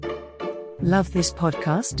Love this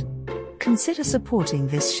podcast? Consider supporting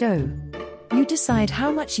this show. You decide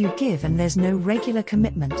how much you give and there's no regular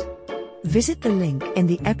commitment. Visit the link in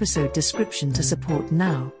the episode description to support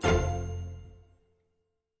now.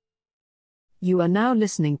 You are now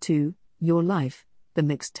listening to Your Life, the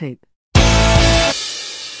Mixtape.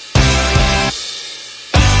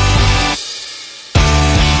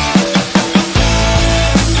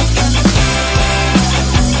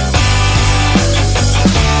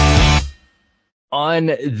 On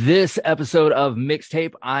this episode of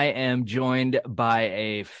Mixtape, I am joined by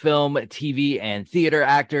a film, TV, and theater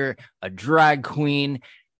actor, a drag queen,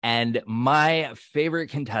 and my favorite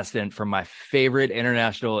contestant from my favorite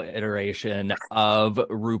international iteration of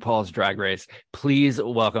RuPaul's Drag Race. Please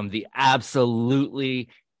welcome the absolutely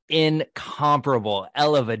incomparable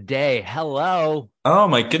Ella VADAY. Hello. Oh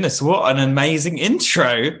my goodness, what an amazing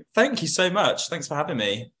intro. Thank you so much. Thanks for having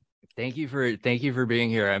me. Thank you for being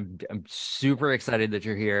here. I'm super excited that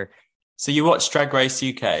you're here. So you watched Drag Race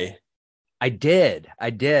UK? I did.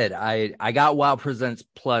 I got Wow Presents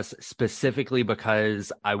Plus specifically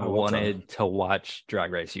because I wanted to watch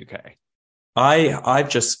Drag Race UK. I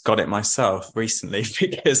just got it myself recently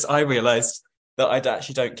because I realized that I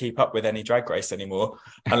actually don't keep up with any Drag Race anymore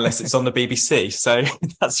unless it's on the BBC. So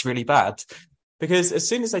that's really bad. Because as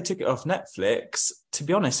soon as they took it off Netflix, to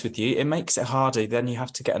be honest with you, it makes it harder. Then you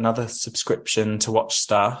have to get another subscription to watch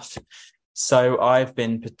stuff. So I've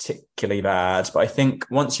been particularly bad. But I think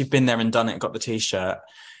once you've been there and done it, got the T-shirt,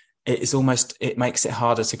 it makes it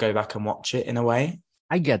harder to go back and watch it in a way.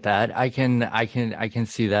 I get that. I can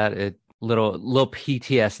see that. Little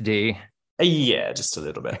PTSD. Yeah, just a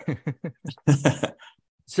little bit.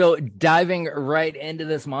 So diving right into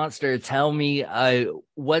this monster, tell me,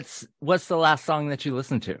 what's the last song that you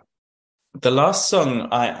listened to? The last song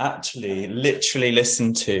I actually literally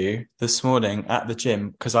listened to this morning at the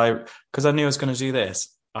gym because I knew I was going to do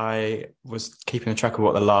this. I was keeping track of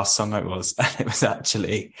what the last song it was, and it was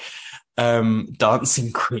actually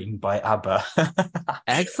Dancing Queen by ABBA.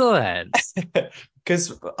 Excellent.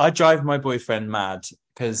 Because I drive my boyfriend mad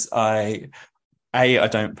because I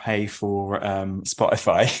don't pay for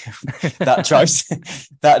Spotify.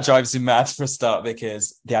 that drives him mad for a start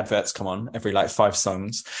because the adverts come on every 5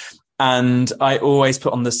 songs. And I always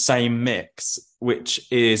put on the same mix,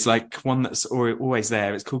 which is one that's always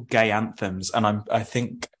there. It's called Gay Anthems. And I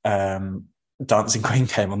think Dancing Queen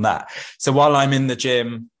came on that. So while I'm in the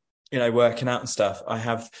gym, working out and stuff, I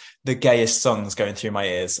have the gayest songs going through my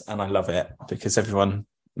ears, and I love it because everyone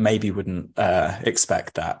maybe wouldn't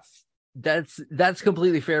expect that. That's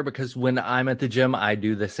completely fair because when I'm at the gym, I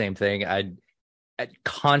do the same thing. I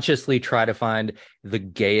consciously try to find the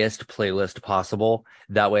gayest playlist possible.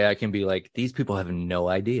 That way I can be like, these people have no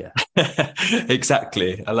idea.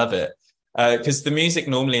 Exactly. I love it. Because the music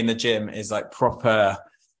normally in the gym is proper,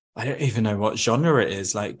 I don't even know what genre it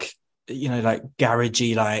is, garagey,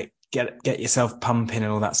 get yourself pumping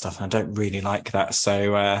and all that stuff. And I don't really like that.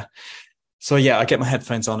 So yeah, I get my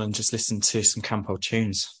headphones on and just listen to some camp old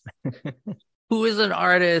tunes. Who is an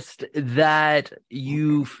artist that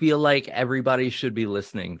you feel like everybody should be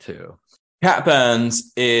listening to? Cat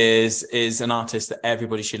Burns is an artist that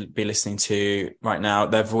everybody should be listening to right now.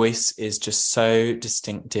 Their voice is just so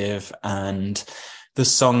distinctive, and the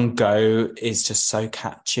song Go is just so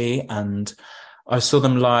catchy. And I saw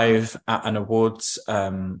them live at an awards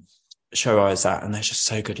show I was at, and they're just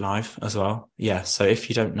so good live as well. Yeah, so if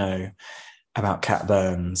you don't know about Cat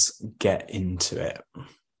Burns, get into it.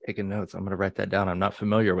 Taking notes. I'm going to write that down. I'm not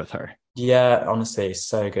familiar with her. Yeah, honestly,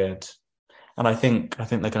 so good. And I think they're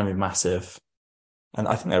going to be massive. And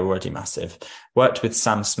I think they're already massive. Worked with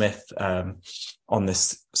Sam Smith on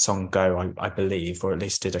this song Go, I believe, or at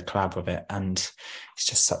least did a collab of it. And it's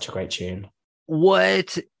just such a great tune.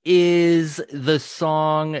 What is the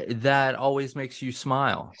song that always makes you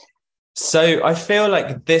smile? So I feel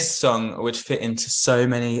like this song would fit into so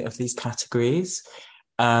many of these categories.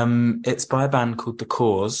 It's by a band called The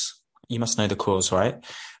Cause. You must know The Cause, right?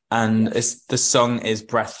 And the song is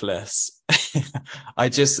Breathless. I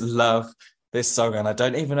just love this song, and I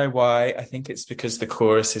don't even know why. I think it's because the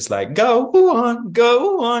chorus is go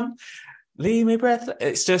on, leave me breathless.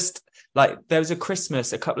 It's just there was a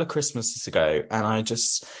couple of Christmases ago, and I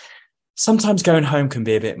just sometimes going home can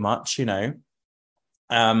be a bit much,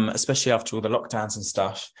 especially after all the lockdowns and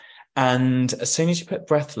stuff. And as soon as you put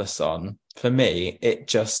Breathless on, for me, it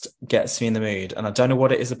just gets me in the mood. And I don't know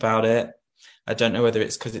what it is about it. I don't know whether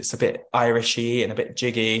it's because it's a bit Irishy and a bit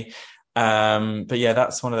jiggy. But yeah,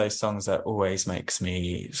 that's one of those songs that always makes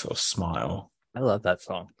me sort of smile. I love that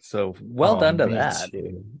song. So well done to that.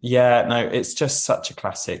 Too. Yeah, no, it's just such a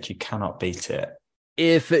classic. You cannot beat it.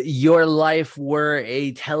 If your life were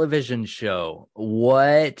a television show,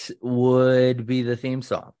 what would be the theme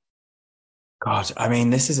song? God, I mean,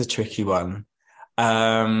 this is a tricky one.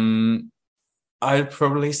 I'd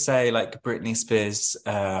probably say like Britney Spears.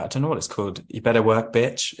 I don't know what it's called. You Better Work,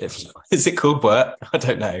 Bitch. Is it called Work? I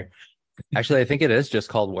don't know. Actually, I think it is just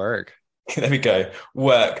called Work. There we go.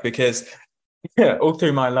 Work, because yeah, all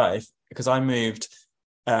through my life, because I moved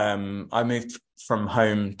from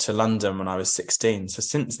home to London when I was 16. So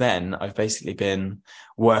since then, I've basically been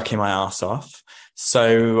working my ass off.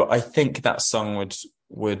 So I think that song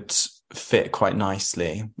would fit quite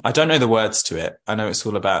nicely. I don't know the words to it. I know it's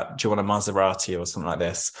all about, do you want a Maserati or something like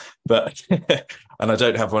this? But and I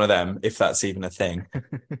don't have one of them, if that's even a thing.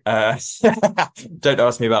 Don't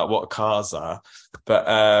ask me about what cars are. But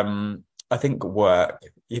I think work.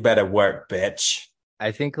 You better work, bitch.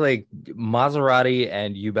 I think like Maserati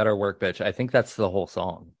and You Better Work, Bitch. I think that's the whole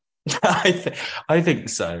song. I think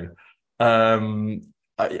so. I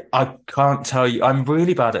can't tell you. I'm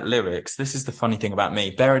really bad at lyrics. This is the funny thing about me.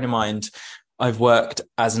 Bearing in mind, I've worked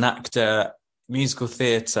as an actor, musical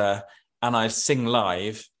theatre, and I sing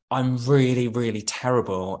live. I'm really, really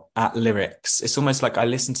terrible at lyrics. It's almost like I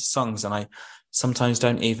listen to songs and I sometimes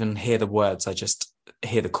don't even hear the words. I just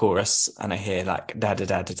hear the chorus and I hear like da da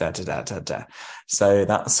da da da da da da. So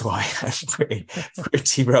that's why I'm pretty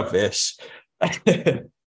rubbish.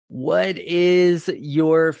 What is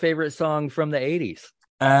your favorite song from the 80s?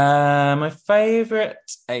 My favorite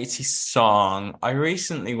 80s song. I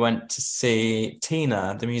recently went to see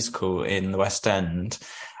Tina, the musical in the West End.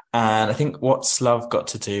 And I think What's Love Got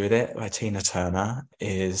to Do with It by Tina Turner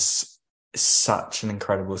is such an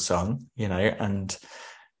incredible song, you know, and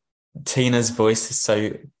Tina's voice is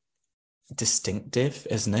so distinctive,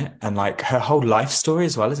 isn't it? And like her whole life story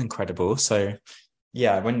as well is incredible. So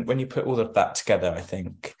yeah, when you put all of that together, I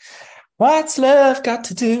think What's Love Got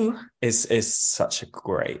to Do is such a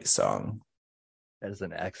great song. That is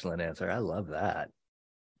an excellent answer. I love that.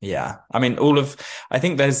 Yeah. I mean, I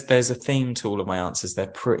think there's a theme to all of my answers. They're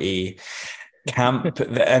pretty camp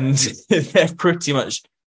and they're pretty much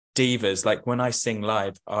divas. Like when I sing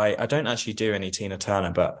live, I don't actually do any Tina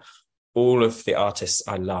Turner, but all of the artists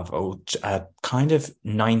I love are kind of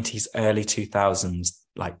 90s, early 2000s,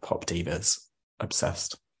 like pop divas.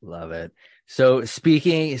 Obsessed. Love it. So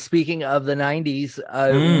speaking of the 90s,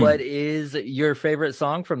 what is your favorite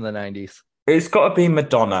song from the 90s? It's got to be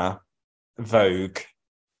Madonna, Vogue,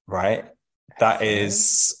 right? That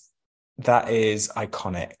is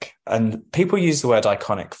iconic. And people use the word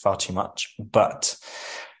iconic far too much, but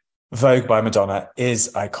Vogue by Madonna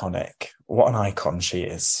is iconic. What an icon she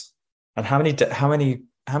is. And how many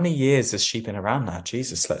years has she been around now?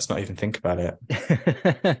 Jesus, let's not even think about it.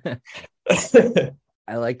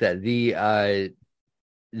 I like that. The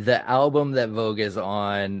album that Vogue is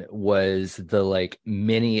on was the like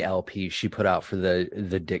mini LP she put out for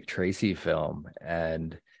the Dick Tracy film,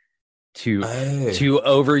 and to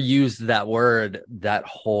overuse that word, that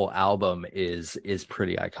whole album is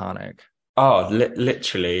pretty iconic. Oh,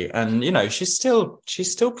 literally. And you know, she's still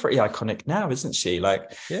pretty iconic now, isn't she?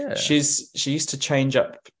 Like, yeah, she used to change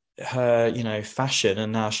up her, you know, fashion,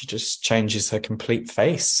 and now she just changes her complete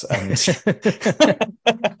face, and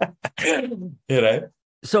you know.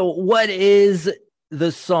 So what is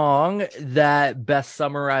the song that best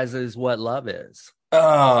summarizes what love is?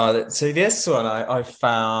 Oh, so this one I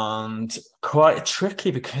found quite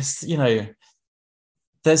tricky because, you know,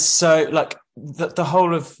 there's so like the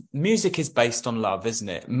whole of music is based on love, isn't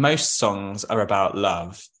it? Most songs are about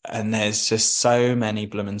love, and there's just so many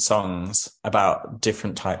blooming songs about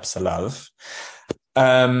different types of love.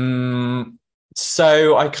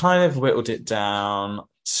 So I kind of whittled it down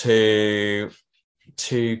to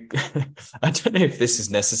I don't know if this is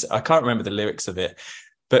necessary. I can't remember the lyrics of it,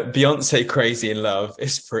 but Beyonce Crazy in Love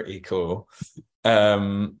is pretty cool.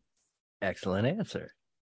 Excellent answer.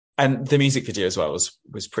 And the music video as well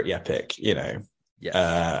was pretty epic, you know.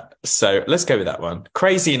 Yeah. So let's go with that one.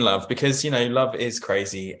 Crazy in Love, because, you know, love is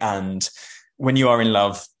crazy, and when you are in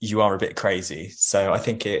love, you are a bit crazy. So I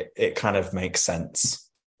think it kind of makes sense.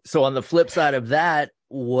 So on the flip side of that,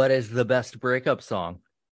 what is the best breakup song?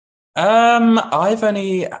 I've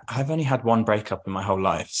only had one breakup in my whole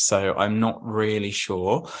life, so I'm not really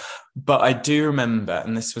sure. But I do remember,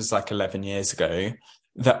 and this was like 11 years ago,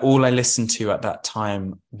 that all I listened to at that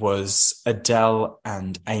time was Adele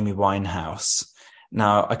and Amy Winehouse.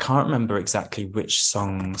 Now, I can't remember exactly which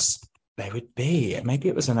songs they would be. Maybe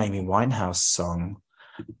it was an Amy Winehouse song.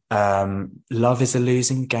 Love is a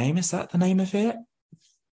Losing Game. Is that the name of it?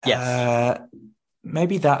 Yes.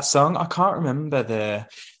 Maybe that song. I can't remember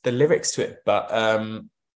the lyrics to it, but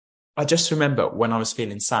I just remember when I was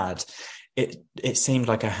feeling sad, it seemed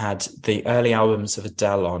like I had the early albums of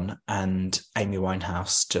Adele on and Amy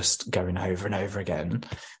Winehouse just going over and over again.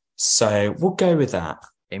 So we'll go with that.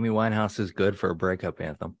 Amy Winehouse is good for a breakup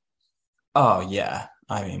anthem. Oh yeah.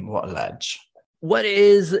 I mean, what a ledge. What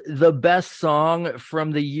is the best song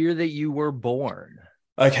from the year that you were born?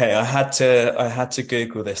 Okay, I had to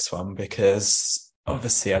Google this one because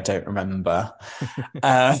obviously I don't remember.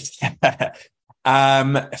 uh,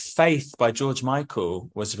 Faith by George Michael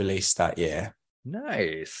was released that year.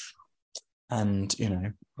 Nice. And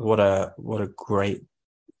what a great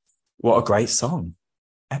song.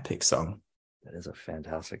 Epic song. That is a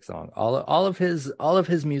fantastic song. All of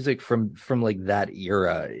his music from like that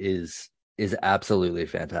era is absolutely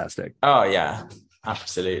fantastic. Oh yeah,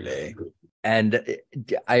 absolutely. And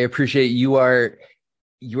I appreciate you're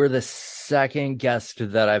the second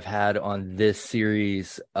guest that I've had on this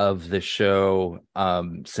series of the show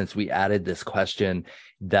since we added this question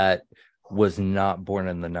that was not born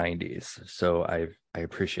in the 90s. So I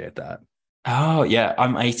appreciate that. Oh yeah,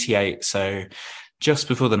 I'm 88, so just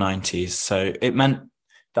before the 90s. So it meant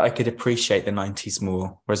that I could appreciate the 90s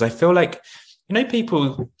more. Whereas I feel like,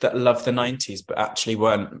 people that love the 90s but actually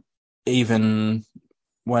weren't even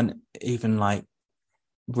like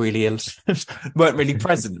really weren't really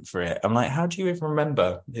present for it. I'm like, how do you even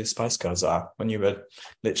remember who the Spice Girls are when you were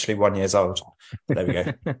literally 1 year old? There we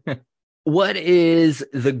go. What is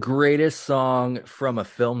the greatest song from a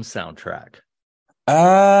film soundtrack?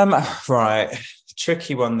 Right.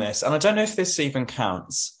 Tricky one, this. And I don't know if this even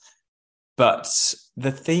counts, but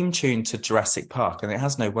the theme tune to Jurassic Park, and it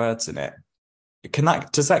has no words in it.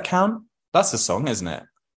 Does that count? That's a song, isn't it?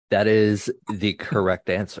 That is the correct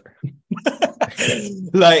answer.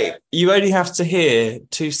 Like, you only have to hear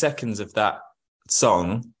 2 seconds of that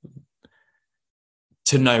song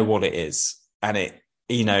to know what it is. And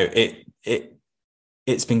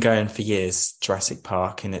it's been going for years, Jurassic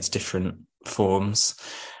Park, in its different forms.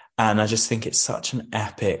 And I just think it's such an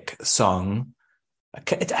epic song.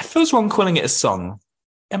 It feels wrong calling it a song.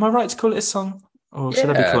 Am I right to call it a song? Or should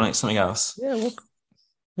I be calling it something else? Yeah,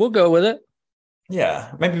 we'll go with it.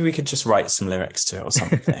 Yeah, maybe we could just write some lyrics to it or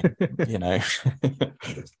something, You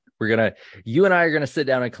and I are gonna sit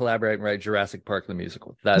down and collaborate and write Jurassic Park the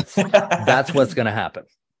musical. That's what's gonna happen.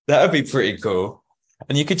 That would be pretty cool.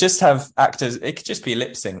 And you could just have actors, it could just be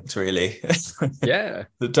lip synced, really. Yeah.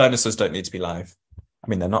 The dinosaurs don't need to be live. I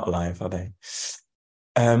mean, they're not alive, are they?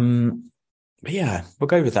 But yeah, we'll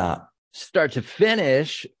go with that. Start to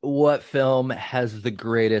finish, what film has the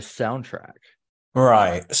greatest soundtrack?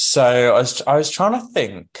 Right. So I was trying to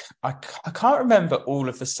think. I can't remember all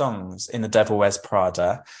of the songs in The Devil Wears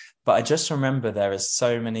Prada, but I just remember there are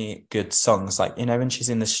so many good songs. Like, when she's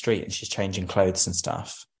in the street and she's changing clothes and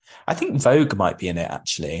stuff. I think Vogue might be in it,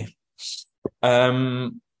 actually.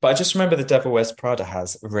 But I just remember The Devil Wears Prada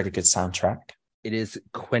has a really good soundtrack. It is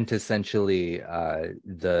quintessentially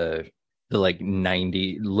the like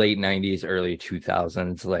late 90s, early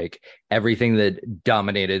 2000s, like everything that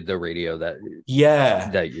dominated the radio that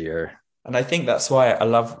year. And I think that's why I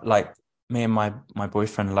love, like, me and my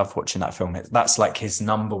boyfriend love watching that film. That's like his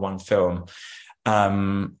number one film.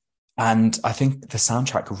 And I think the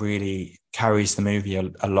soundtrack really carries the movie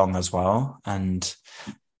along as well. And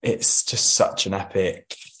it's just such an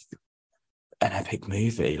epic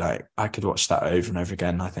movie. Like, I could watch that over and over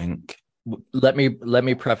again, I think. Let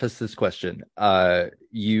me preface this question.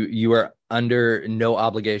 You are under no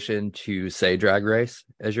obligation to say Drag Race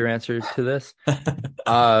as your answer to this.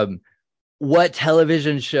 What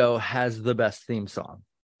television show has the best theme song?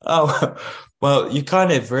 Oh, well, you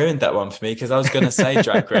kind of ruined that one for me because I was going to say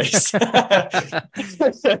Drag Race.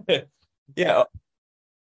 Yeah,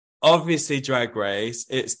 obviously Drag Race.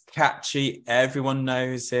 It's catchy. Everyone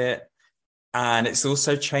knows it. And it's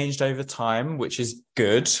also changed over time, which is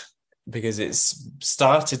good, because it's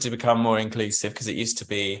started to become more inclusive, because it used to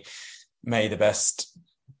be may the best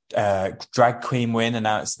drag queen win, and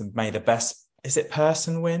now it's may the best, is it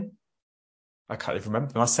person win? I can't even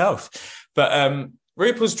remember myself. But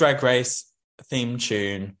RuPaul's Drag Race theme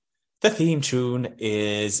tune, the theme tune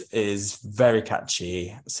is very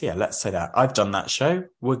catchy. So yeah, let's say that. I've done that show.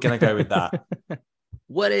 We're going to go with that.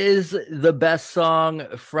 What is the best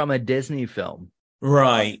song from a Disney film?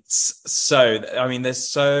 Right. So, I mean, there's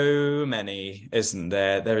so many, isn't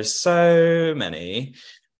there? There is so many.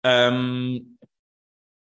 The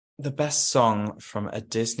best song from a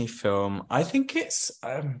Disney film, I think it's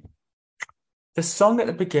the song at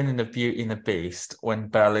the beginning of Beauty and the Beast when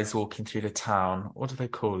Belle is walking through the town. What do they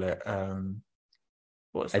call it?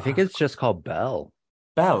 I think it's just called Belle.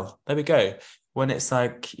 Belle. There we go. when it's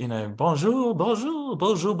like, bonjour, bonjour,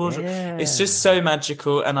 bonjour, bonjour. It's Yeah. just so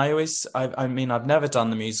magical. And I mean, I've never done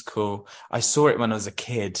the musical. I saw it when I was a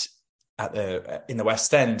kid in the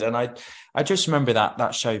West End. And I just remember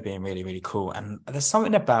that show being really, really cool. And there's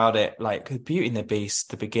something about it, like Beauty and the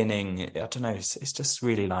Beast, the beginning, I don't know, it's just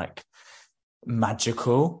really like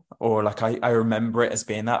magical, or like I remember it as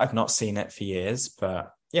being that. I've not seen it for years,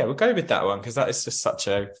 but yeah, we'll go with that one because that is just such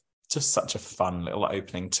a fun little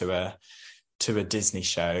opening to a Disney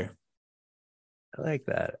show. I like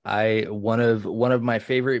that. One of my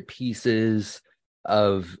favorite pieces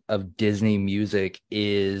of Disney music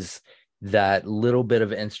is that little bit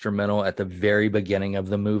of instrumental at the very beginning of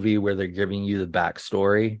the movie where they're giving you the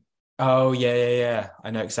backstory. Oh yeah.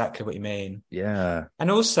 I know exactly what you mean. Yeah.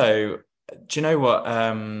 And also, do you know what?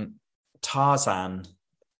 Tarzan,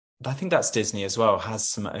 I think that's Disney as well, has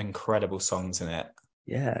some incredible songs in it.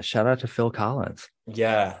 Yeah. Shout out to Phil Collins.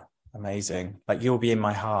 Yeah, amazing. Like You'll Be in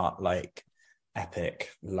My Heart, like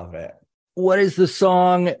epic. Love it. What is the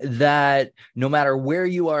song that no matter where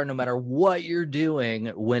you are, no matter what you're doing,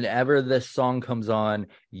 whenever this song comes on,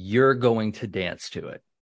 you're going to dance to it?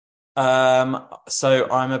 So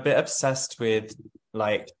I'm a bit obsessed with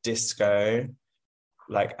like disco,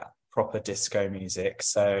 like proper disco music.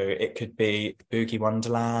 So it could be Boogie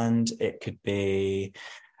Wonderland, it could be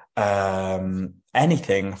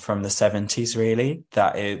anything from the 70s really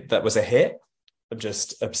that was a hit. I'm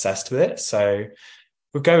just obsessed with it. So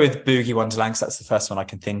we'll go with Boogie Wonderland because that's the first one I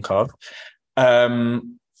can think of.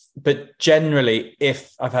 But generally,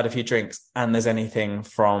 if I've had a few drinks and there's anything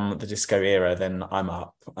from the disco era, then I'm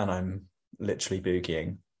up and I'm literally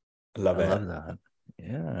boogieing. I love that.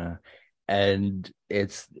 Yeah. And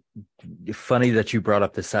it's funny that you brought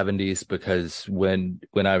up the 70s because when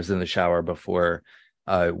I was in the shower before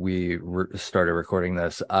we started recording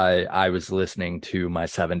this, I was listening to my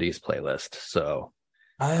 70s playlist. So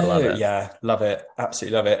I love it. Yeah, love it.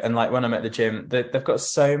 Absolutely love it. And like when I'm at the gym, they've got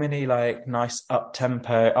so many like nice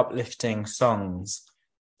up-tempo, uplifting songs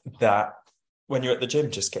that when you're at the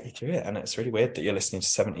gym, just get you through it. And it's really weird that you're listening to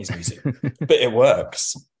 70s music, but it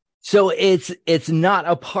works. So it's not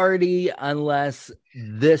a party unless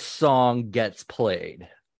this song gets played.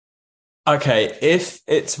 Okay, if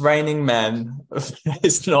It's Raining Men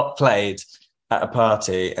is not played at a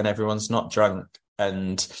party and everyone's not drunk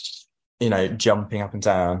and jumping up and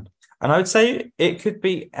down. And I would say it could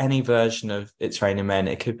be any version of It's Raining Men.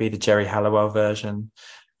 It could be the Jerry Halliwell version,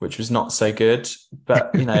 which was not so good.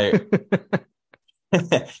 But,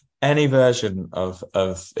 any version of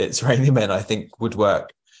It's Raining Men, I think would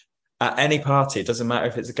work at any party. It doesn't matter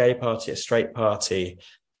if it's a gay party, a straight party.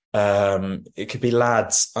 It could be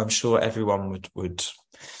lads. I'm sure everyone would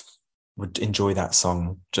enjoy that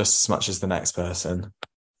song just as much as the next person.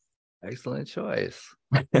 Excellent choice.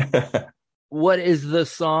 What is the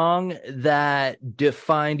song that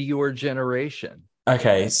defined your generation?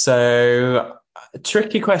 Okay, so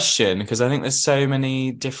tricky question because I think there's so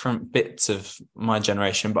many different bits of my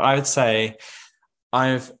generation, but I would say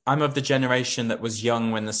I'm of the generation that was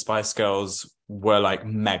young when the Spice Girls were like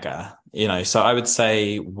mega, so I would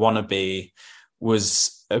say Wannabe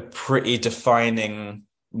was a pretty defining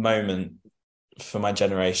moment for my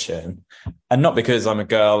generation. And not because I'm a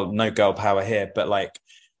girl, no girl power here, but like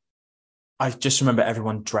I just remember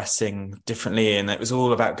everyone dressing differently and it was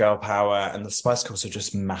all about girl power and the Spice Girls are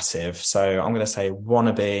just massive. So I'm going to say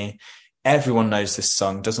Wannabe. Everyone knows this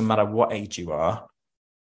song. Doesn't matter what age you are.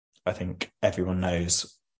 I think everyone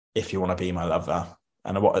knows If You Want to Be My Lover.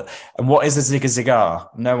 And what is a Zigga Ziggar?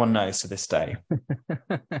 No one knows to this day.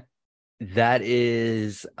 That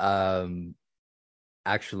is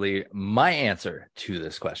actually my answer to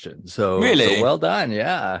this question. Really? So well done.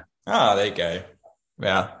 Yeah. Ah, there you go.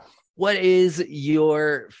 Yeah. What is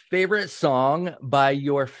your favorite song by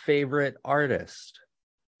your favorite artist?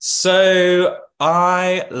 So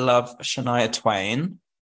I love Shania Twain,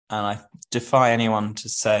 and I defy anyone to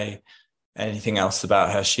say anything else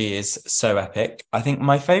about her. She is so epic. I think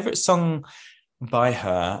my favorite song by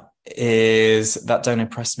her is That Don't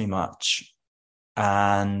Impress Me Much.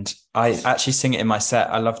 And I actually sing it in my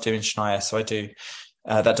set. I love doing Shania, so I do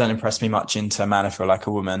That Don't Impress Me Much into Man I Feel Like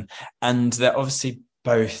a Woman. And they're obviously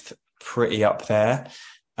both pretty up there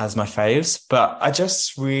as my faves, but I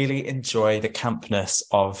just really enjoy the campness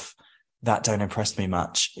of That Don't Impress Me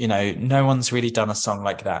Much. No one's really done a song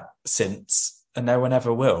like that since, and no one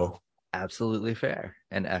ever will. Absolutely fair.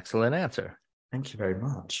 An excellent answer. Thank you very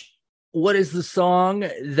much. What is the song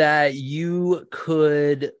that you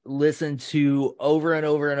could listen to over and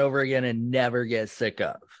over and over again and never get sick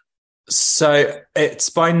of? So it's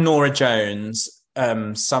by Norah Jones,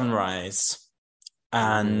 Sunrise.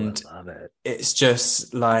 And Ooh, I love it. it's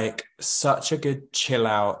just like such a good chill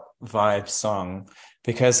out vibe song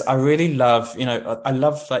because I really love, I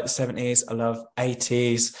love like the 70s, I love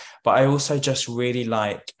 80s, but I also just really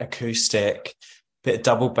like acoustic, bit of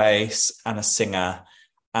double bass and a singer.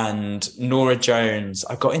 And Nora Jones,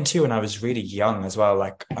 I got into when I was really young as well.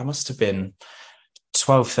 Like I must have been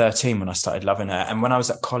 12, 13 when I started loving her. And when I was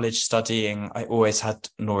at college studying, I always had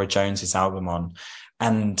Nora Jones's album on.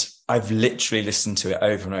 And I've literally listened to it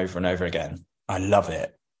over and over and over again. I love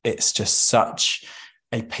it. It's just such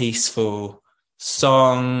a peaceful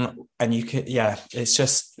song. And it's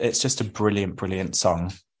just a brilliant, brilliant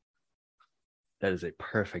song. That is a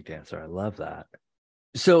perfect answer. I love that.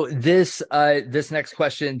 So this next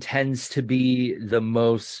question tends to be the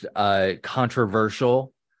most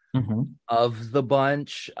controversial of the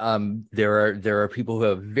bunch. There are people who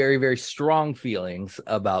have very, very strong feelings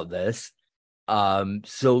about this.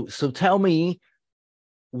 So tell me,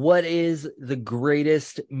 what is the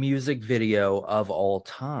greatest music video of all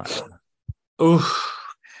time? Oh,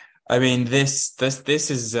 I mean, this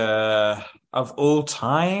is of all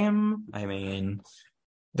time. I mean,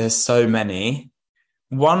 there's so many.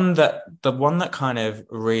 The one that kind of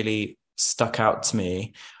really stuck out to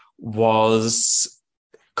me was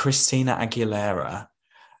Christina Aguilera,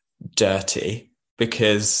 Dirty,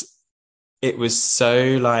 because it was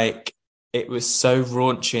so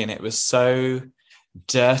raunchy and it was so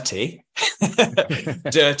dirty.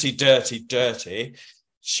 Dirty, dirty, dirty.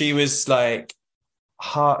 She was like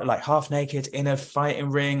half naked in a fighting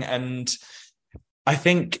ring, and I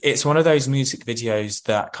think it's one of those music videos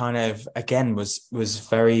that kind of again was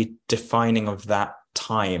very defining of that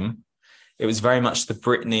time. It was very much the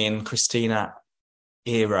Britney and Christina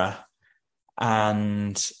era,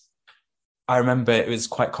 and I remember it was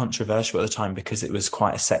quite controversial at the time because it was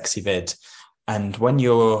quite a sexy vid. And when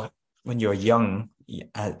you're young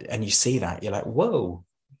and you see that, you're like, whoa,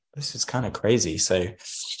 this is kind of crazy. So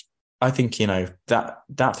I think,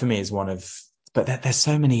 that for me is one of, but there's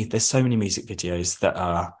so many music videos that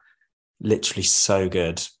are literally so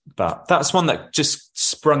good, but that's one that just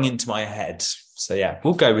sprung into my head. So yeah,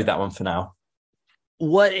 we'll go with that one for now.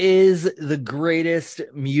 What is the greatest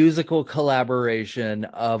musical collaboration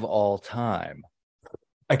of all time?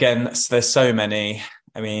 Again, there's so many.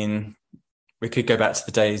 I mean, we could go back to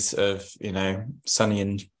the days of, Sonny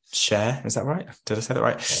and Cher. Is that right? Did I say that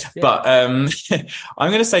right? Yeah. But I'm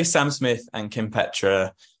going to say Sam Smith and Kim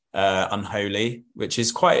Petra, Unholy, which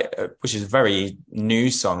is a very new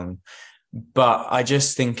song. But I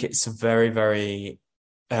just think it's very, very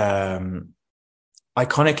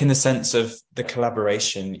iconic in the sense of the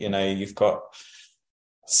collaboration. You've got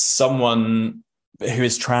someone who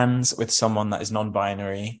is trans with someone that is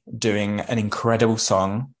non-binary doing an incredible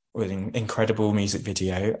song with an incredible music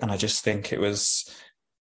video. And I just think it was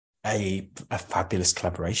a fabulous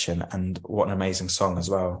collaboration, and what an amazing song as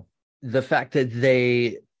well. The fact that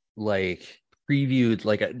they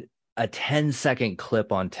previewed a 10-second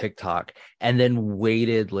clip on TikTok and then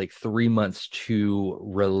waited 3 months to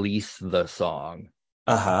release the song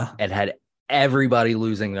and had everybody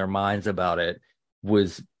losing their minds about it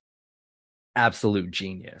was absolute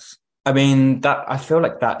genius. I mean, I feel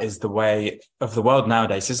like that is the way of the world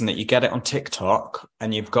nowadays, isn't it? You get it on TikTok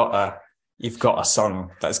and you've got a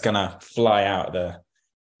song that's gonna fly out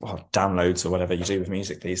downloads or whatever you do with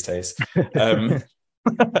music these days.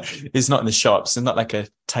 It's not in the shops. It's not like a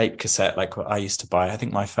tape cassette like what I used to buy. I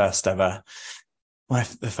think the first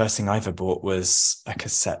thing I ever bought was a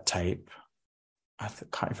cassette tape. I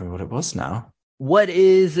can't even remember what it was now. What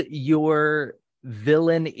is your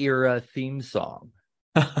villain era theme song?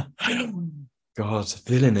 God,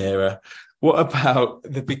 villain era. What about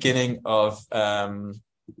the beginning of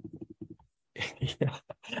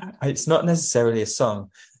it's not necessarily a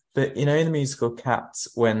song, but in the musical Cats,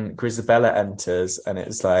 when Grisabella enters and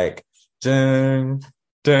it's like dun,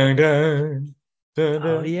 dun, dun, dun, dun.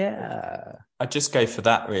 Oh yeah, I'd just go for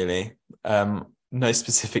that really. No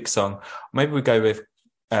specific song. Maybe we go with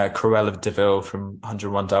Cruella de Vil from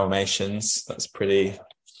 101 Dalmatians. That's pretty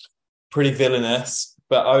villainous.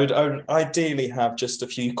 But I would ideally have just a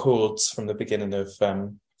few chords from the beginning of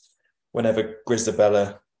whenever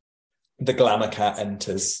Grisabella, the glamour cat,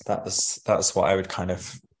 enters. That's what I would kind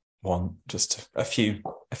of want. Just a few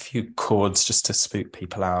chords just to spook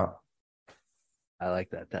people out. I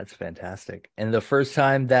like that. That's fantastic. And the first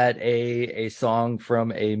time that a song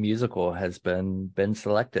from a musical has been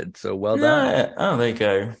selected. So well done. Oh, there you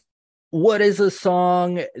go. What is a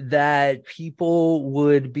song that people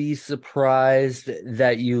would be surprised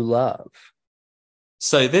that you love?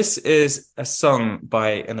 So this is a song by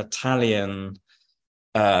an Italian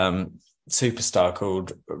superstar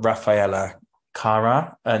called Rafaela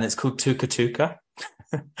Cara, and it's called Tuca Tuca.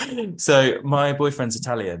 So my boyfriend's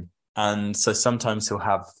Italian, and so sometimes he'll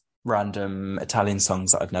have random Italian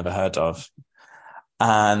songs that I've never heard of.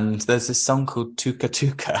 And there's this song called Tuca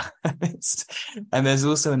Tuca. And there's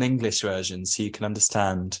also an English version, so you can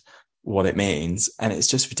understand what it means. And it's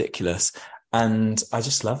just ridiculous. And I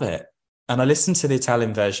just love it. And I listened to the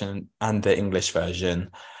Italian version and the English version.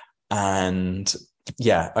 And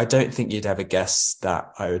yeah, I don't think you'd ever guess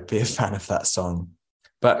that I would be a fan of that song.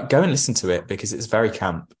 But go and listen to it because it's very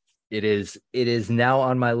camp. It is now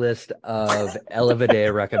on my list of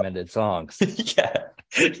VADAY recommended songs. Yeah.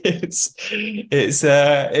 It's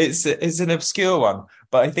an obscure one,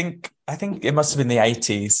 but I think it must have been the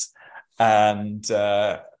 80s, and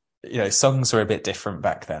songs were a bit different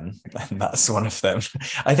back then, and that's one of them.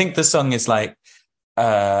 I think the song is like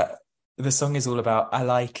the song is all about I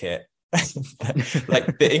like it.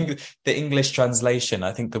 Like the English translation,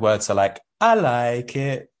 I think the words are like I like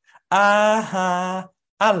it, I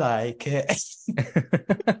like it.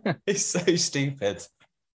 It's so stupid,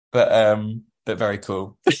 but very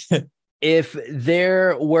cool. If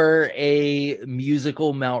there were a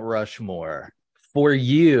musical Mount Rushmore for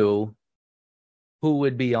you, who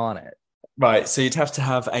would be on it? Right, so you'd have to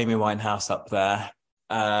have Amy Winehouse up there.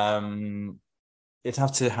 You'd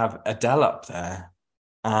have to have Adele up there.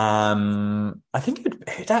 I think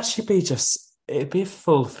it'd actually be it'd be a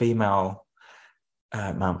full female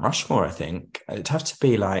Mount Rushmore, I think. It'd have to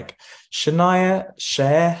be like Shania,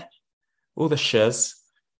 Cher, all the Shers.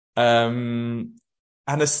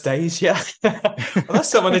 Anastasia. Well, that's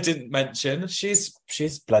someone I didn't mention. She's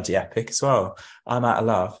bloody epic as well. I'm Out of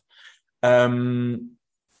Love.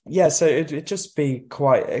 Yeah, so it'd just be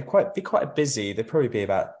quite busy. There'd probably be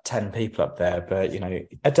about 10 people up there, but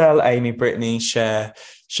Adele, Amy, Britney, Cher,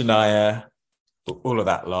 Shania, all of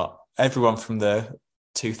that lot. Everyone from the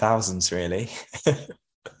 2000s, really.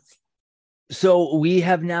 So we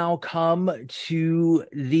have now come to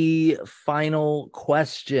the final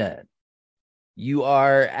question. You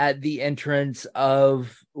are at the entrance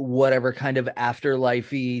of whatever kind of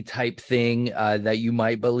afterlife-y type thing that you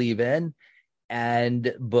might believe in.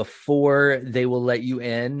 And before they will let you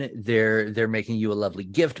in, they're making you a lovely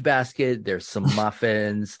gift basket. There's some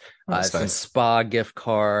muffins, some spa gift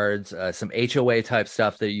cards, some HOA type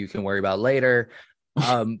stuff that you can worry about later.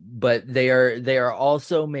 But they are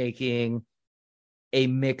also making a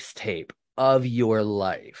mixtape of your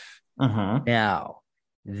life. Now,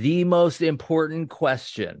 the most important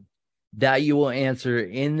question that you will answer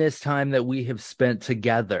in this time that we have spent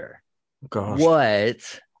together. Gosh.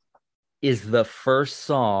 What is the first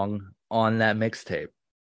song on that mixtape?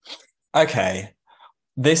 Okay.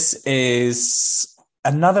 This is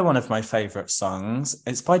another one of my favorite songs.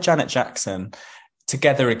 It's by Janet Jackson,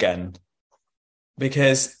 Together Again,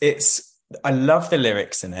 because I love the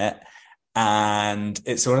lyrics in it. And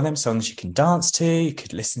it's one of them songs you can dance to, you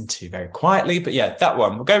could listen to very quietly. But yeah, that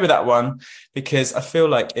one, we'll go with that one, because I feel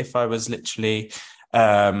like if I was literally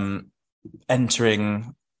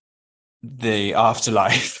entering the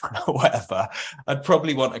afterlife or whatever, I'd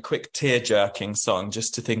probably want a quick tear-jerking song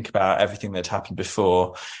just to think about everything that happened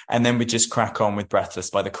before. And then we just crack on with Breathless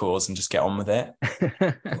by The Cause and just get on with it.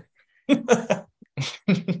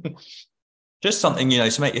 Just something,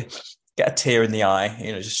 to make you get a tear in the eye,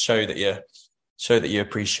 just show that you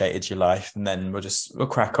appreciated your life, and then we'll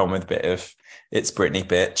crack on with a bit of It's Britney,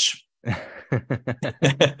 bitch.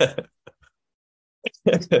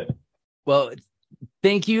 Well,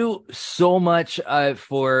 thank you so much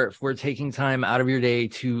for taking time out of your day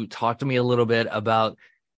to talk to me a little bit about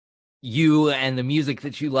you and the music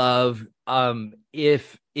that you love.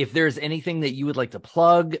 If there's anything that you would like to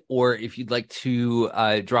plug, or if you'd like to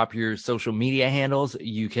drop your social media handles,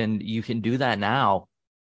 you can do that now.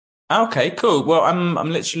 Okay, cool. Well, I'm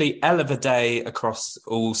literally VADAY across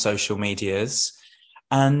all social medias,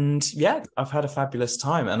 and yeah, I've had a fabulous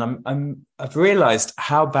time, and I've realized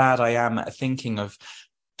how bad I am at thinking of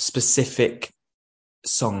specific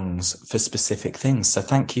songs for specific things. So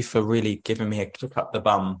thank you for really giving me a kick up the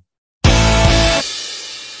bum.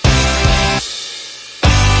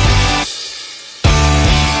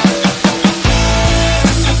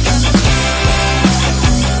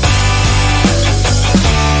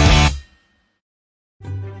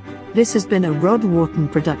 This has been a Rod Wharton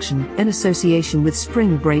production in association with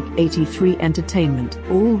Spring Break 83 Entertainment.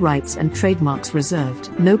 All rights and trademarks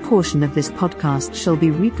reserved. No portion of this podcast shall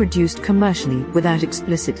be reproduced commercially without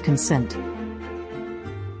explicit consent.